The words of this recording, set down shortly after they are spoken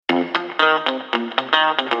Have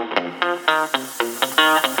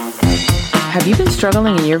you been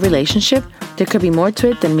struggling in your relationship? There could be more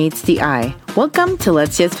to it than meets the eye. Welcome to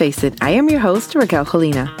Let's Just Face It. I am your host, Raquel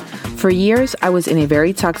Colina. For years, I was in a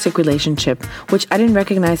very toxic relationship, which I didn't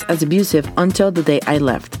recognize as abusive until the day I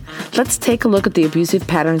left. Let's take a look at the abusive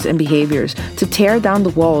patterns and behaviors to tear down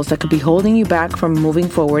the walls that could be holding you back from moving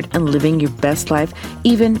forward and living your best life,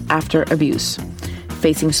 even after abuse.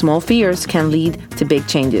 Facing small fears can lead to big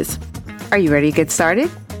changes. Are you ready to get started?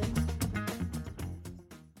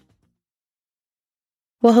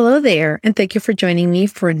 Well, hello there, and thank you for joining me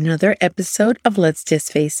for another episode of Let's Just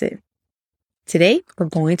Face It. Today, we're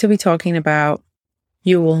going to be talking about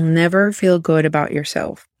you will never feel good about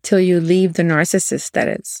yourself till you leave the narcissist, that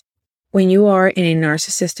is. When you are in a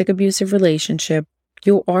narcissistic abusive relationship,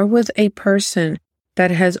 you are with a person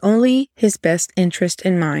that has only his best interest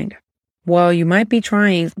in mind. While you might be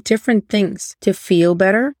trying different things to feel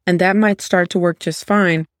better, and that might start to work just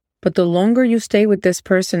fine, but the longer you stay with this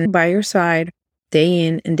person by your side, day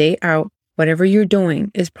in and day out, whatever you're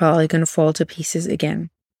doing is probably going to fall to pieces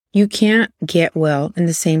again. You can't get well in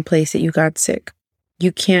the same place that you got sick.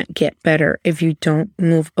 You can't get better if you don't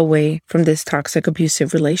move away from this toxic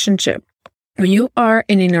abusive relationship. When you are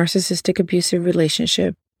in a narcissistic abusive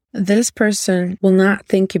relationship, this person will not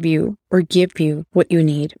think of you or give you what you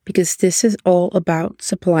need because this is all about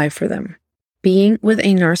supply for them. Being with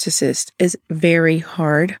a narcissist is very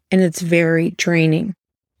hard and it's very draining.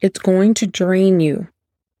 It's going to drain you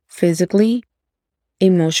physically,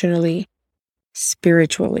 emotionally,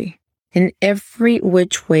 spiritually, in every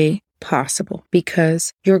which way possible,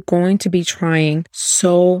 because you're going to be trying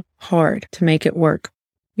so hard to make it work.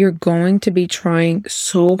 You're going to be trying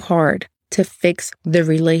so hard to fix the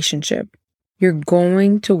relationship. You're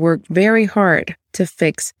going to work very hard to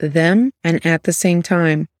fix them, and at the same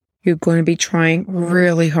time, you're going to be trying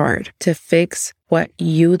really hard to fix what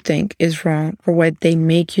you think is wrong or what they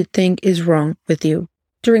make you think is wrong with you.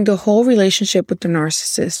 During the whole relationship with the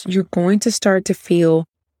narcissist, you're going to start to feel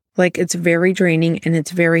like it's very draining and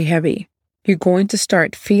it's very heavy. You're going to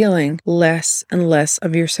start feeling less and less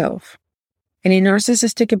of yourself. In a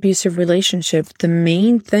narcissistic abusive relationship, the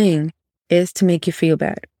main thing is to make you feel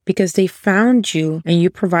bad because they found you and you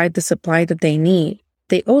provide the supply that they need.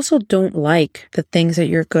 They also don't like the things that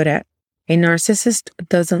you're good at. A narcissist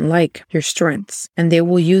doesn't like your strengths and they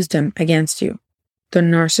will use them against you. The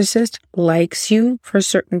narcissist likes you for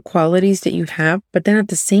certain qualities that you have, but then at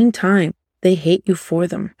the same time, they hate you for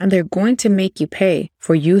them. And they're going to make you pay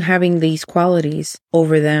for you having these qualities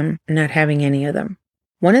over them not having any of them.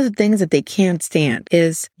 One of the things that they can't stand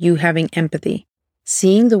is you having empathy,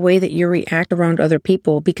 seeing the way that you react around other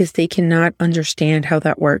people because they cannot understand how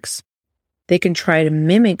that works. They can try to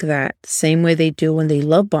mimic that the same way they do when they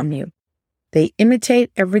love bomb you. They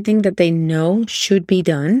imitate everything that they know should be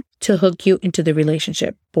done to hook you into the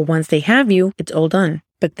relationship. But once they have you, it's all done.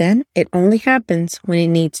 But then it only happens when it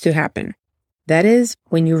needs to happen. That is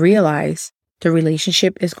when you realize the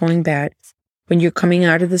relationship is going bad. When you're coming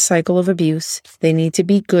out of the cycle of abuse, they need to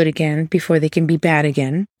be good again before they can be bad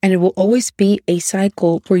again. And it will always be a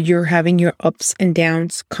cycle where you're having your ups and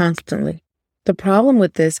downs constantly. The problem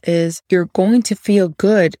with this is you're going to feel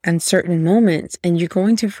good in certain moments and you're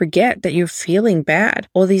going to forget that you're feeling bad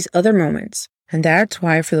all these other moments. And that's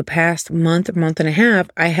why for the past month and a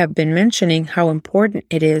half, I have been mentioning how important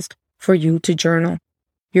it is for you to journal.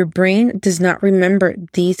 Your brain does not remember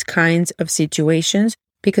these kinds of situations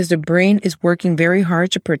because the brain is working very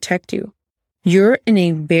hard to protect you. You're in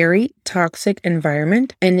a very toxic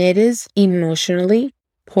environment and it is emotionally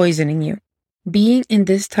poisoning you. Being in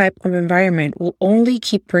this type of environment will only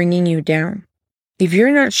keep bringing you down. If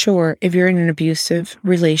you're not sure if you're in an abusive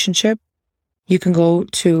relationship, you can go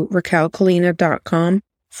to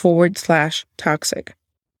raquelcolina.com/toxic.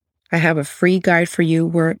 I have a free guide for you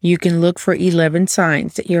where you can look for 11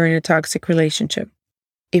 signs that you're in a toxic relationship.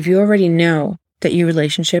 If you already know that your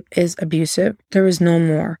relationship is abusive, there is no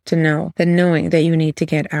more to know than knowing that you need to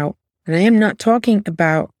get out. And I am not talking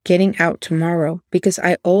about getting out tomorrow because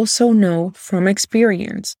I also know from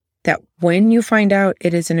experience that when you find out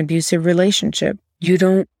it is an abusive relationship, you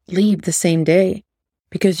don't leave the same day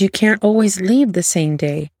because you can't always leave the same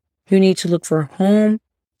day. You need to look for a home.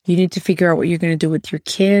 You need to figure out what you're going to do with your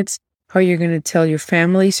kids, how you're going to tell your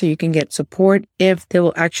family so you can get support if they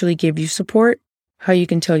will actually give you support, how you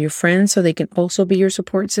can tell your friends so they can also be your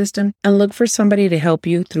support system, and look for somebody to help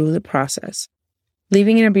you through the process.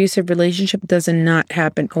 Leaving an abusive relationship does not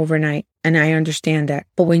happen overnight, and I understand that.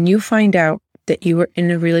 But when you find out that you are in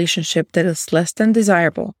a relationship that is less than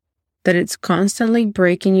desirable, that it's constantly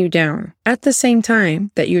breaking you down, at the same time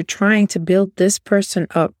that you're trying to build this person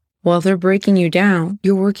up While they're breaking you down,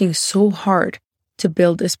 you're working so hard to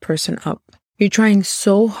build this person up. You're trying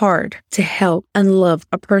so hard to help and love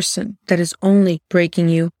a person that is only breaking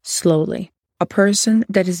you slowly. A person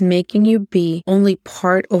that is making you be only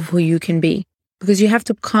part of who you can be. Because you have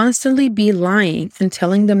to constantly be lying and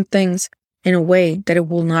telling them things in a way that it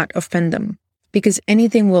will not offend them. Because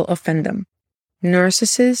anything will offend them.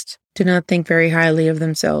 Narcissists do not think very highly of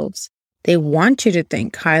themselves. They want you to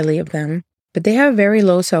think highly of them, but they have very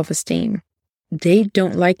low self-esteem. They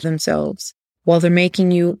don't like themselves while they're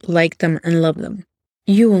making you like them and love them.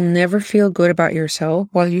 You will never feel good about yourself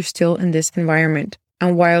while you're still in this environment.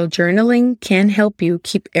 And while journaling can help you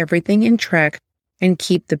keep everything in track and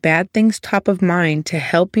keep the bad things top of mind to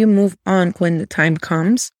help you move on when the time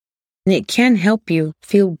comes, and it can help you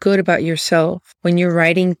feel good about yourself when you're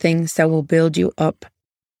writing things that will build you up.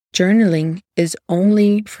 Journaling is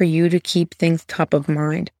only for you to keep things top of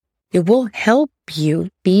mind. It will help you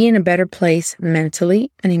be in a better place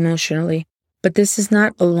mentally and emotionally, but this is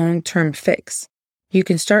not a long-term fix. You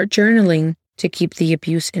can start journaling to keep the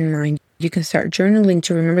abuse in mind. You can start journaling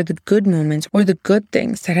to remember the good moments or the good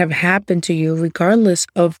things that have happened to you regardless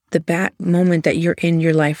of the bad moment that you're in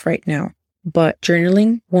your life right now. But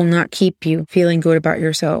journaling will not keep you feeling good about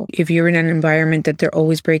yourself if you're in an environment that they're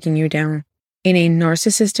always breaking you down. In a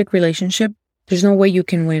narcissistic relationship, there's no way you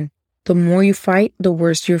can win. The more you fight, the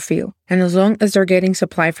worse you feel. And as long as they're getting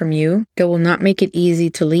supply from you, they will not make it easy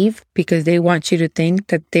to leave because they want you to think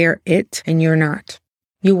that they're it and you're not.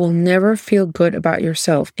 You will never feel good about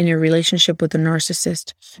yourself in a relationship with a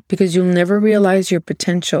narcissist because you'll never realize your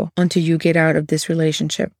potential until you get out of this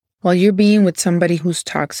relationship. While you're being with somebody who's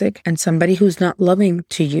toxic and somebody who's not loving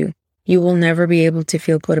to you, you will never be able to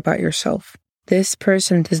feel good about yourself. This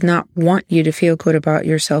person does not want you to feel good about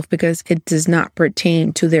yourself because it does not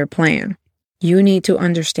pertain to their plan. You need to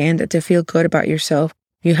understand that to feel good about yourself,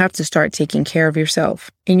 you have to start taking care of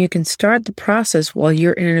yourself. And you can start the process while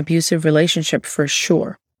you're in an abusive relationship for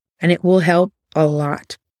sure. And it will help a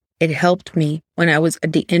lot. It helped me when I was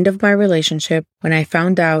at the end of my relationship, when I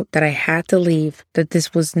found out that I had to leave, that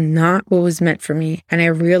this was not what was meant for me. And I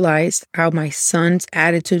realized how my son's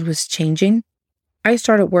attitude was changing. I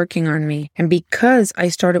started working on me. And because I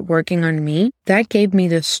started working on me, that gave me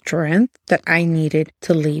the strength that I needed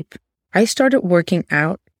to leave. I started working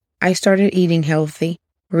out. I started eating healthy,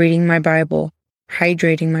 reading my Bible,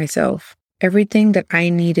 hydrating myself. Everything that I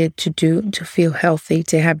needed to do to feel healthy,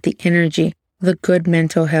 to have the energy, the good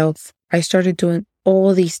mental health. I started doing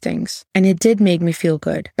all these things and it did make me feel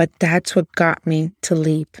good, but that's what got me to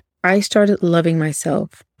leave. I started loving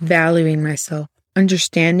myself, valuing myself,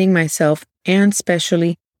 understanding myself, and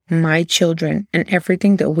especially my children and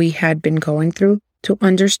everything that we had been going through to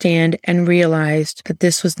understand and realized that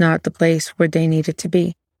this was not the place where they needed to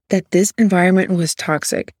be, that this environment was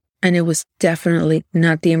toxic and it was definitely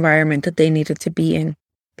not the environment that they needed to be in.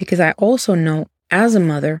 Because I also know as a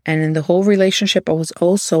mother, and in the whole relationship, I was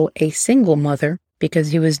also a single mother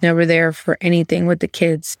because he was never there for anything with the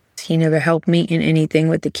kids. He never helped me in anything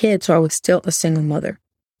with the kids, so I was still a single mother.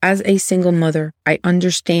 As a single mother, I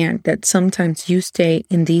understand that sometimes you stay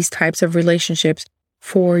in these types of relationships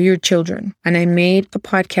for your children. And I made a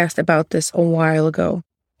podcast about this a while ago.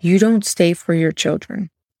 You don't stay for your children.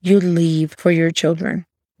 You leave for your children.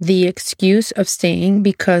 The excuse of staying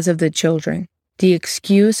because of the children. The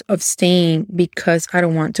excuse of staying because I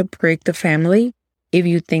don't want to break the family, if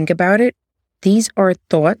you think about it, these are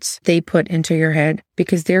thoughts they put into your head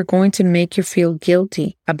because they're going to make you feel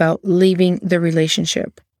guilty about leaving the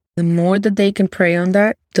relationship. The more that they can prey on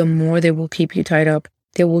that, the more they will keep you tied up.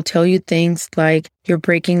 They will tell you things like you're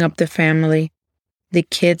breaking up the family. The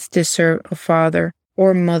kids deserve a father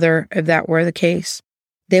or mother if that were the case.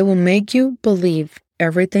 They will make you believe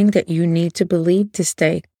everything that you need to believe to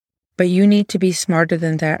stay. But you need to be smarter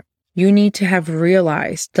than that. You need to have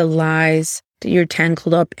realized the lies that you're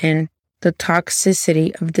tangled up in, the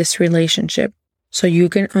toxicity of this relationship, so you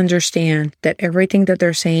can understand that everything that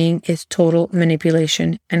they're saying is total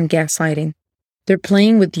manipulation and gaslighting. They're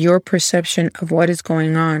playing with your perception of what is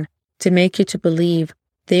going on to make you to believe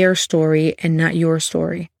their story and not your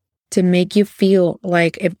story, to make you feel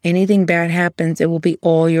like if anything bad happens, it will be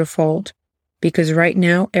all your fault. Because right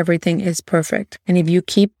now, everything is perfect. And if you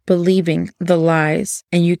keep believing the lies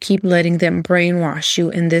and you keep letting them brainwash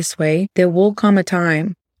you in this way, there will come a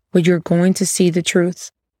time where you're going to see the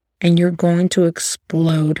truth and you're going to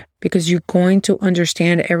explode because you're going to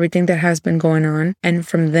understand everything that has been going on. And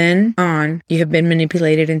from then on, you have been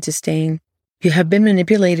manipulated into staying. You have been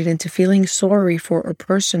manipulated into feeling sorry for a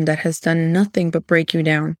person that has done nothing but break you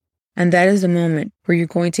down. And that is the moment where you're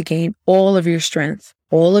going to gain all of your strength,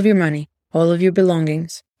 all of your money, all of your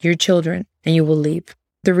belongings, your children, and you will leave.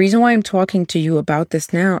 The reason why I'm talking to you about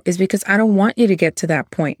this now is because I don't want you to get to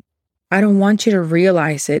that point. I don't want you to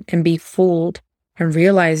realize it and be fooled and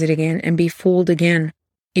realize it again and be fooled again.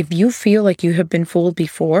 If you feel like you have been fooled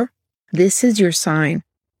before, this is your sign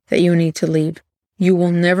that you need to leave. You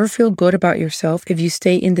will never feel good about yourself if you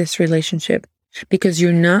stay in this relationship because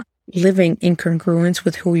you're not living in congruence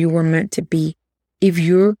with who you were meant to be. If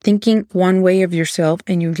you're thinking one way of yourself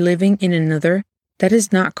and you're living in another, that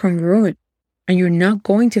is not congruent. And you're not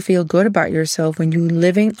going to feel good about yourself when you're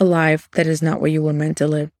living a life that is not what you were meant to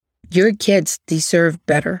live. Your kids deserve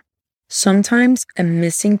better. Sometimes a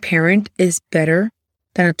missing parent is better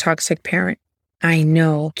than a toxic parent. I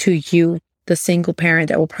know, to you, the single parent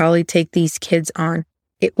that will probably take these kids on,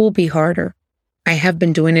 it will be harder. I have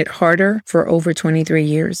been doing it harder for over 23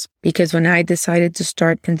 years because when I decided to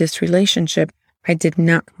start in this relationship, I did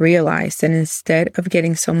not realize that instead of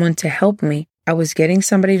getting someone to help me, I was getting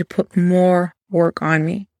somebody to put more work on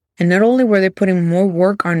me. And not only were they putting more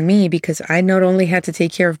work on me because I not only had to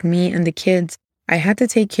take care of me and the kids, I had to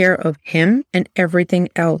take care of him and everything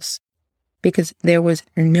else because there was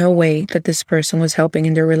no way that this person was helping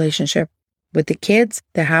in their relationship with the kids,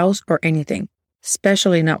 the house, or anything,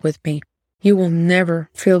 especially not with me. You will never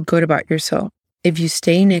feel good about yourself if you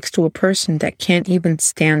stay next to a person that can't even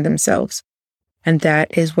stand themselves. And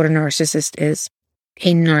that is what a narcissist is.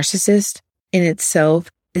 A narcissist in itself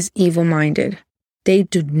is evil-minded. They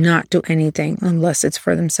do not do anything unless it's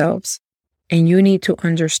for themselves. And you need to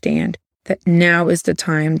understand that now is the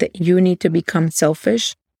time that you need to become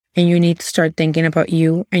selfish and you need to start thinking about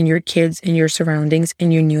you and your kids and your surroundings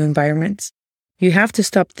and your new environments. You have to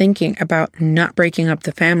stop thinking about not breaking up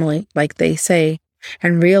the family, like they say,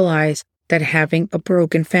 and realize that having a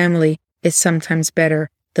broken family is sometimes better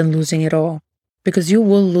than losing it all. Because you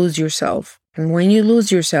will lose yourself. And when you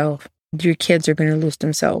lose yourself, your kids are going to lose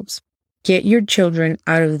themselves. Get your children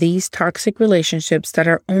out of these toxic relationships that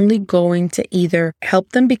are only going to either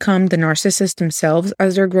help them become the narcissist themselves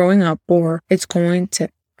as they're growing up, or it's going to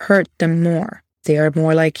hurt them more. They are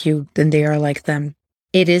more like you than they are like them.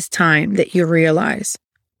 It is time that you realize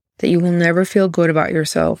that you will never feel good about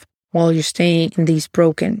yourself while you're staying in these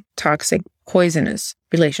broken, toxic, poisonous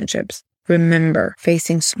relationships. Remember,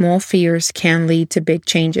 facing small fears can lead to big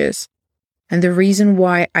changes. And the reason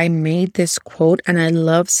why I made this quote, and I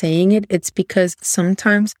love saying it, it's because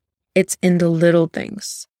sometimes it's in the little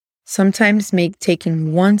things. Sometimes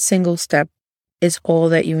taking one single step is all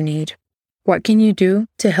that you need. What can you do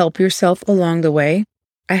to help yourself along the way?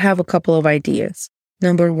 I have a couple of ideas.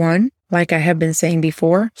 Number one, like I have been saying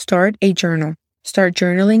before, start a journal. Start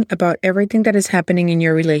journaling about everything that is happening in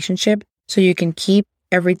your relationship so you can keep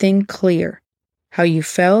everything clear. How you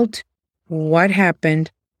felt, what happened,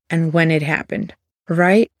 and when it happened.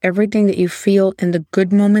 Write everything that you feel in the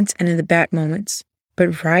good moments and in the bad moments.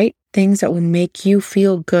 But write things that will make you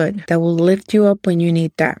feel good, that will lift you up when you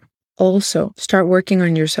need that. Also, start working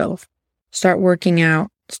on yourself. Start working out.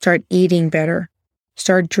 Start eating better.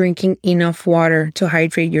 Start drinking enough water to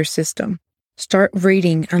hydrate your system. Start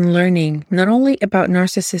reading and learning not only about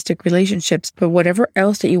narcissistic relationships, but whatever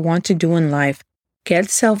else that you want to do in life. Get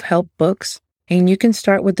self-help books, and you can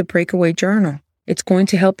start with the Breakaway Journal. It's going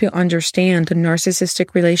to help you understand the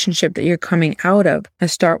narcissistic relationship that you're coming out of and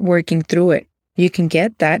start working through it. You can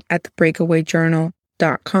get that at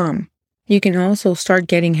thebreakawayjournal.com. You can also start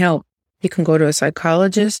getting help. You can go to a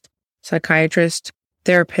psychologist, psychiatrist,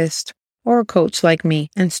 therapist, or a coach like me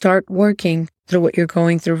and start working through what you're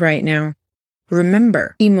going through right now.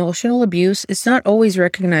 Remember, emotional abuse is not always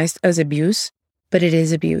recognized as abuse, but it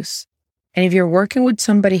is abuse. And if you're working with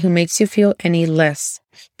somebody who makes you feel any less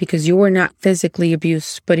because you were not physically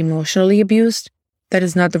abused but emotionally abused, that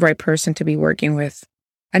is not the right person to be working with.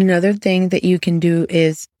 Another thing that you can do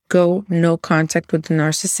is go no contact with the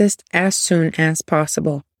narcissist as soon as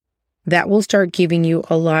possible. That will start giving you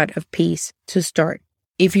a lot of peace to start.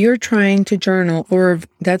 If you're trying to journal, or if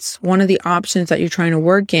that's one of the options that you're trying to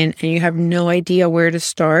work in and you have no idea where to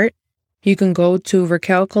start, you can go to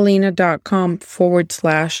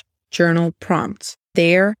raquelcolina.com/journal prompts.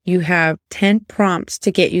 There you have 10 prompts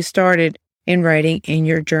to get you started in writing in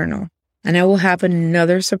your journal. And I will have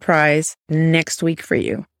another surprise next week for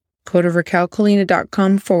you. Go to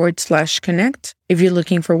raquelcolina.com/connect if you're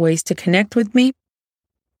looking for ways to connect with me.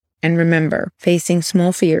 And remember, facing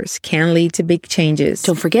small fears can lead to big changes.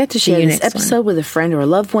 Don't forget to share this episode with a friend or a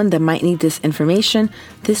loved one that might need this information.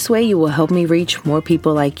 This way you will help me reach more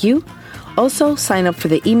people like you. Also, sign up for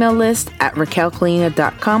the email list at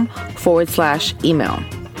raquelcolina.com/email.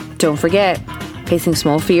 Don't forget, facing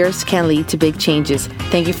small fears can lead to big changes.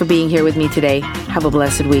 Thank you for being here with me today. Have a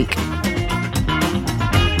blessed week.